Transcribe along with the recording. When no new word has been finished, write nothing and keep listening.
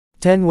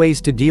10 ways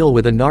to deal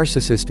with a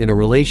narcissist in a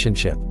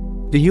relationship.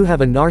 Do you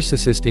have a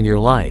narcissist in your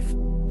life?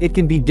 It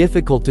can be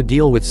difficult to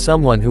deal with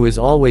someone who is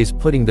always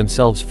putting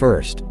themselves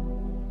first.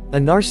 A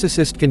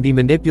narcissist can be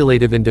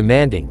manipulative and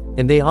demanding,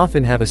 and they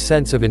often have a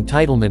sense of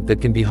entitlement that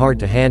can be hard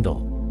to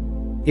handle.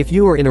 If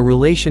you are in a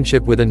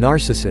relationship with a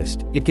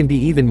narcissist, it can be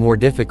even more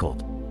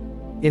difficult.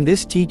 In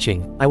this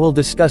teaching, I will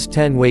discuss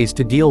 10 ways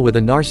to deal with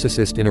a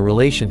narcissist in a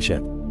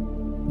relationship.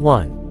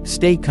 1.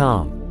 Stay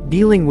calm.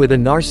 Dealing with a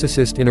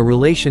narcissist in a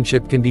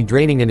relationship can be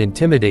draining and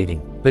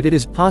intimidating, but it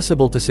is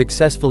possible to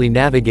successfully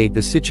navigate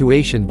the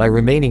situation by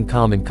remaining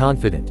calm and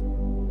confident.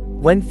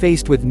 When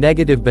faced with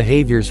negative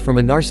behaviors from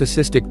a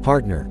narcissistic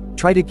partner,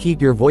 try to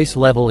keep your voice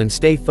level and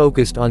stay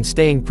focused on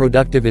staying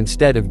productive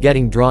instead of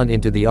getting drawn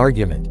into the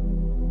argument.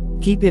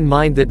 Keep in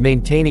mind that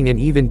maintaining an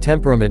even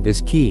temperament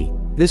is key.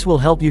 This will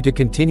help you to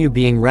continue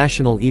being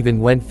rational even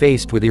when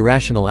faced with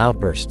irrational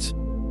outbursts.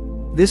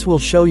 This will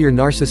show your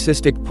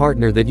narcissistic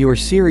partner that you are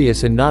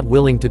serious and not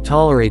willing to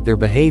tolerate their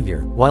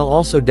behavior, while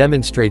also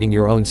demonstrating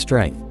your own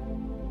strength.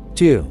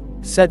 2.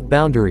 Set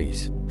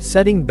boundaries.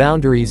 Setting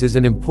boundaries is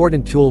an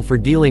important tool for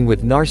dealing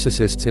with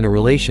narcissists in a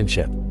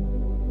relationship.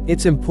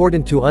 It's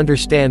important to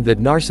understand that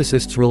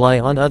narcissists rely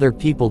on other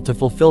people to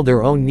fulfill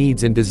their own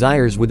needs and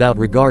desires without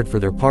regard for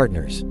their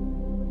partners.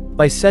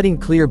 By setting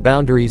clear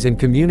boundaries and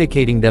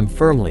communicating them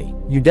firmly,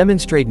 you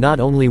demonstrate not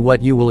only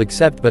what you will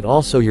accept but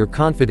also your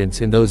confidence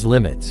in those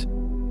limits.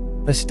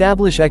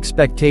 Establish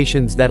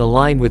expectations that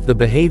align with the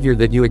behavior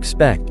that you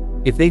expect.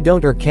 If they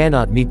don't or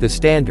cannot meet the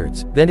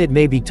standards, then it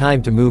may be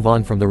time to move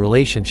on from the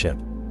relationship.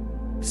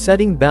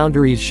 Setting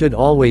boundaries should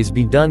always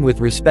be done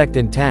with respect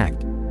and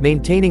tact.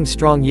 Maintaining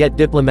strong yet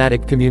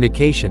diplomatic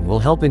communication will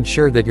help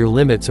ensure that your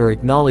limits are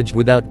acknowledged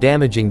without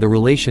damaging the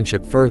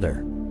relationship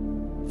further.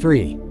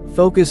 3.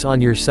 Focus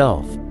on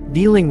yourself.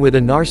 Dealing with a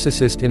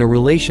narcissist in a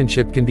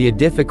relationship can be a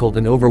difficult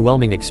and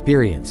overwhelming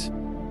experience.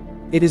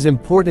 It is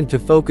important to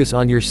focus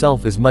on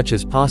yourself as much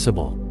as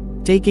possible.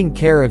 Taking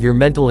care of your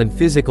mental and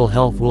physical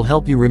health will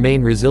help you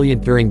remain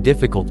resilient during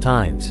difficult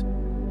times.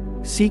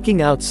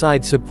 Seeking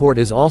outside support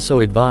is also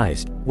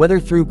advised, whether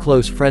through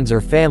close friends or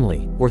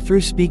family, or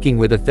through speaking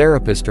with a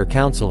therapist or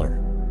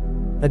counselor.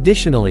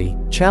 Additionally,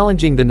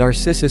 challenging the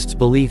narcissist's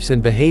beliefs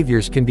and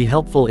behaviors can be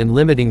helpful in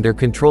limiting their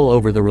control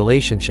over the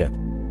relationship.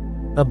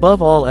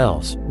 Above all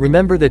else,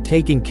 remember that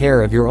taking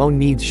care of your own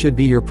needs should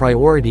be your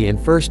priority and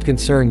first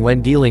concern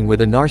when dealing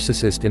with a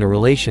narcissist in a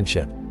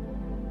relationship.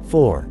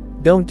 4.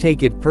 Don't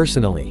take it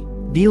personally.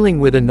 Dealing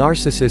with a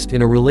narcissist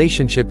in a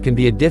relationship can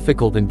be a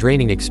difficult and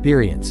draining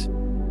experience.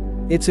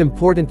 It's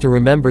important to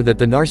remember that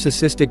the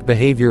narcissistic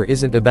behavior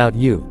isn't about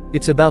you,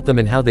 it's about them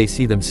and how they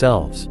see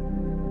themselves.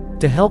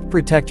 To help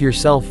protect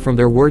yourself from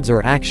their words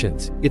or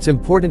actions, it's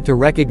important to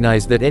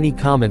recognize that any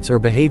comments or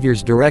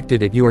behaviors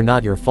directed at you are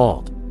not your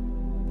fault.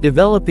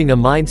 Developing a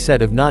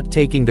mindset of not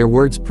taking their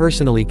words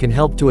personally can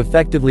help to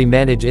effectively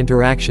manage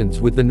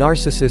interactions with the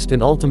narcissist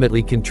and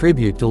ultimately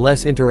contribute to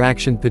less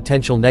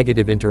potential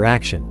negative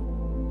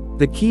interaction.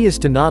 The key is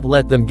to not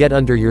let them get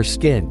under your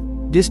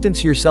skin.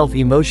 Distance yourself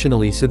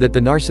emotionally so that the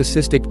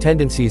narcissistic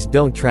tendencies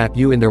don't trap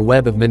you in their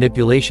web of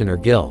manipulation or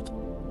guilt.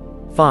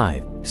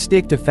 5.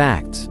 Stick to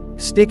facts.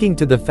 Sticking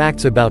to the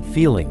facts about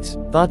feelings,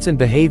 thoughts and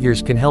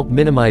behaviors can help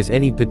minimize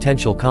any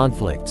potential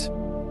conflicts.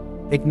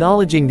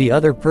 Acknowledging the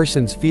other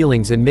person's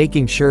feelings and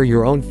making sure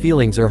your own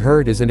feelings are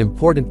heard is an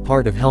important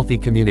part of healthy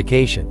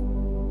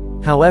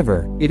communication.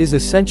 However, it is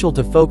essential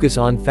to focus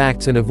on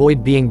facts and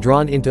avoid being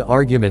drawn into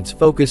arguments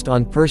focused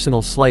on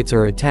personal slights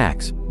or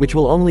attacks, which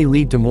will only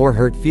lead to more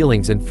hurt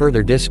feelings and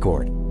further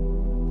discord.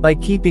 By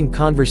keeping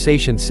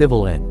conversation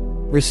civil and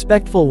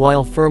respectful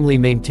while firmly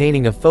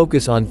maintaining a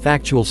focus on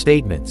factual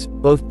statements,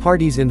 both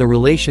parties in the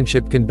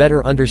relationship can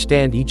better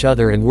understand each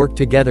other and work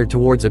together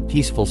towards a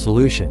peaceful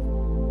solution.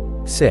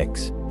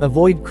 6.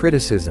 Avoid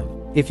criticism.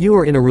 If you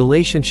are in a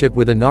relationship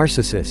with a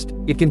narcissist,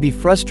 it can be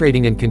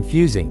frustrating and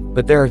confusing,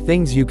 but there are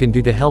things you can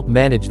do to help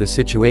manage the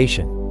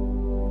situation.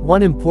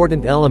 One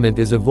important element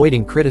is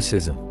avoiding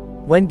criticism.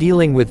 When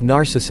dealing with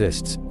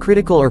narcissists,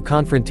 critical or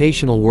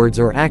confrontational words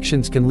or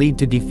actions can lead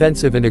to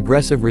defensive and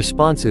aggressive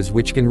responses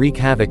which can wreak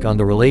havoc on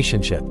the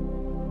relationship.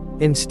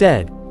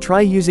 Instead, try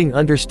using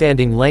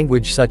understanding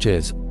language such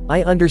as,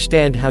 "I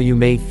understand how you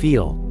may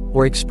feel,"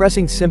 or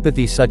expressing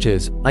sympathy such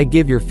as, "I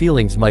give your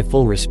feelings my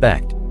full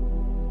respect."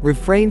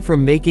 Refrain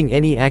from making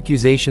any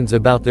accusations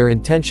about their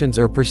intentions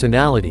or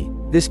personality.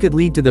 This could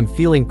lead to them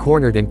feeling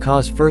cornered and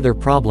cause further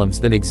problems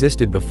than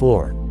existed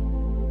before.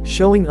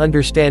 Showing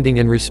understanding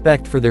and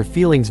respect for their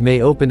feelings may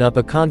open up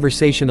a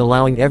conversation,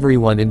 allowing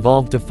everyone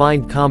involved to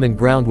find common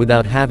ground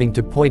without having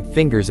to point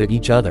fingers at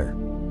each other.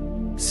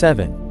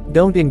 7.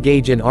 Don't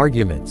engage in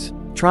arguments.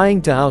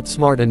 Trying to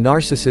outsmart a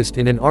narcissist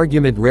in an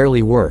argument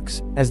rarely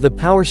works, as the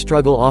power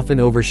struggle often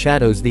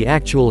overshadows the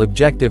actual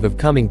objective of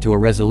coming to a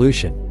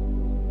resolution.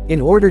 In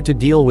order to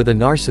deal with a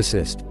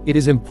narcissist, it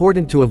is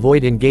important to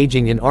avoid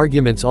engaging in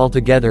arguments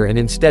altogether and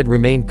instead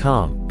remain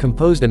calm,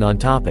 composed and on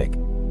topic.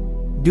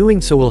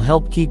 Doing so will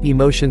help keep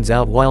emotions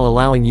out while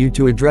allowing you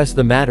to address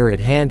the matter at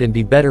hand and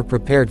be better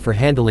prepared for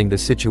handling the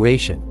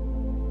situation.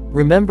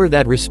 Remember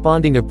that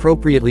responding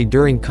appropriately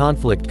during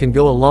conflict can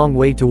go a long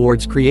way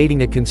towards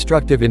creating a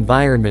constructive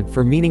environment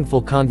for meaningful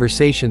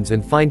conversations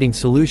and finding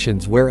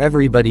solutions where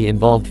everybody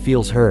involved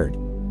feels heard.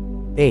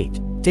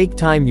 8. Take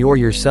time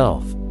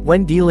yourself.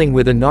 When dealing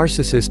with a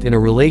narcissist in a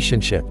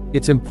relationship,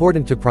 it's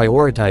important to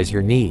prioritize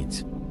your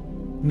needs.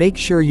 Make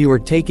sure you are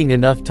taking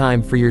enough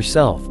time for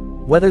yourself,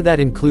 whether that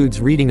includes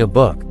reading a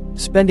book,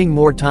 spending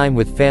more time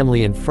with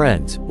family and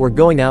friends, or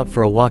going out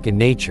for a walk in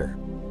nature.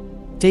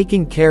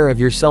 Taking care of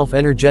yourself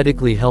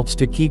energetically helps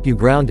to keep you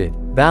grounded,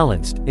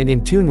 balanced, and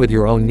in tune with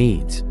your own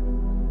needs.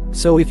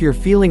 So if you're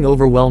feeling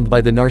overwhelmed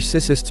by the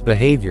narcissist's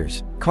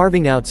behaviors,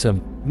 carving out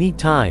some me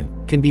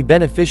time can be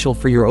beneficial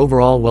for your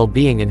overall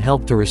well-being and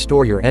help to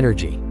restore your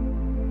energy.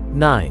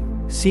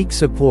 9. Seek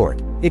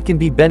support. It can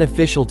be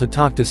beneficial to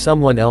talk to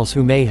someone else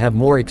who may have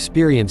more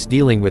experience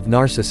dealing with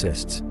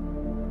narcissists.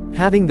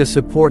 Having the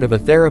support of a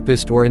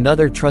therapist or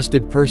another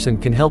trusted person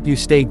can help you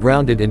stay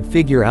grounded and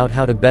figure out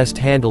how to best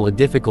handle a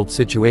difficult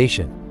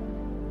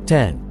situation.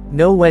 10.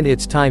 Know when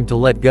it's time to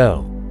let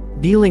go.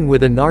 Dealing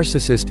with a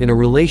narcissist in a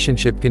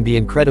relationship can be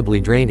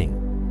incredibly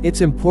draining.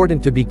 It's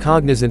important to be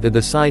cognizant of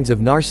the signs of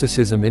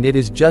narcissism, and it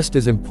is just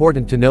as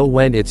important to know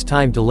when it's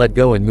time to let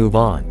go and move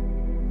on.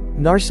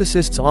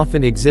 Narcissists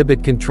often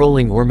exhibit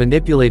controlling or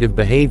manipulative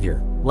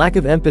behavior, lack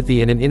of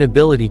empathy, and an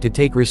inability to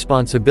take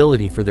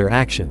responsibility for their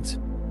actions.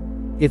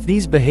 If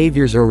these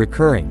behaviors are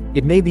recurring,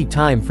 it may be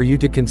time for you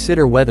to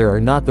consider whether or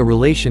not the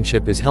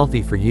relationship is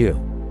healthy for you.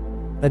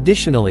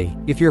 Additionally,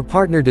 if your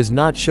partner does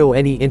not show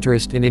any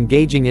interest in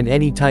engaging in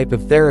any type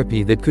of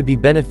therapy that could be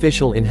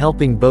beneficial in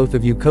helping both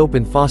of you cope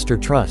and foster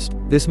trust,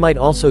 this might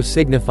also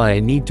signify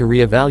a need to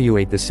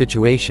reevaluate the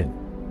situation.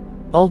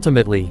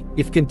 Ultimately,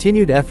 if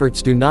continued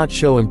efforts do not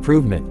show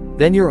improvement,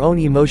 then your own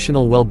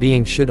emotional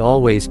well-being should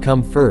always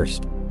come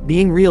first.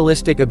 Being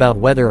realistic about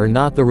whether or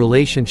not the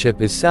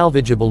relationship is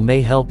salvageable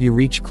may help you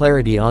reach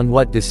clarity on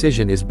what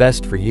decision is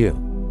best for you.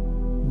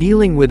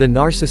 Dealing with a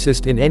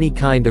narcissist in any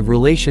kind of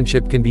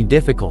relationship can be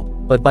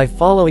difficult, but by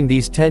following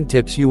these 10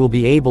 tips you will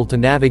be able to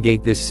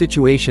navigate this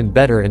situation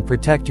better and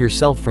protect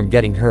yourself from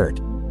getting hurt.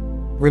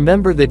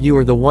 Remember that you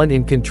are the one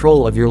in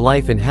control of your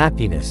life and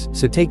happiness,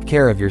 so take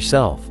care of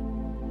yourself.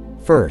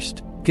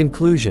 First,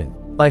 conclusion.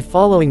 By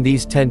following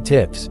these 10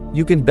 tips,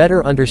 you can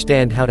better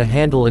understand how to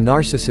handle a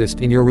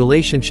narcissist in your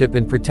relationship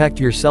and protect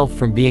yourself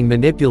from being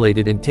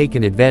manipulated and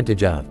taken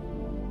advantage of.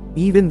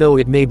 Even though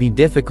it may be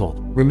difficult,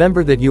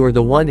 remember that you are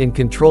the one in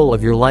control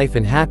of your life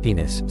and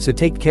happiness, so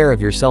take care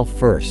of yourself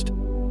first.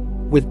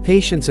 With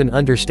patience and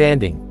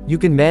understanding, you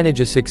can manage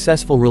a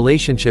successful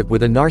relationship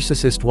with a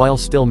narcissist while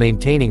still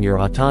maintaining your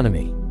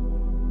autonomy.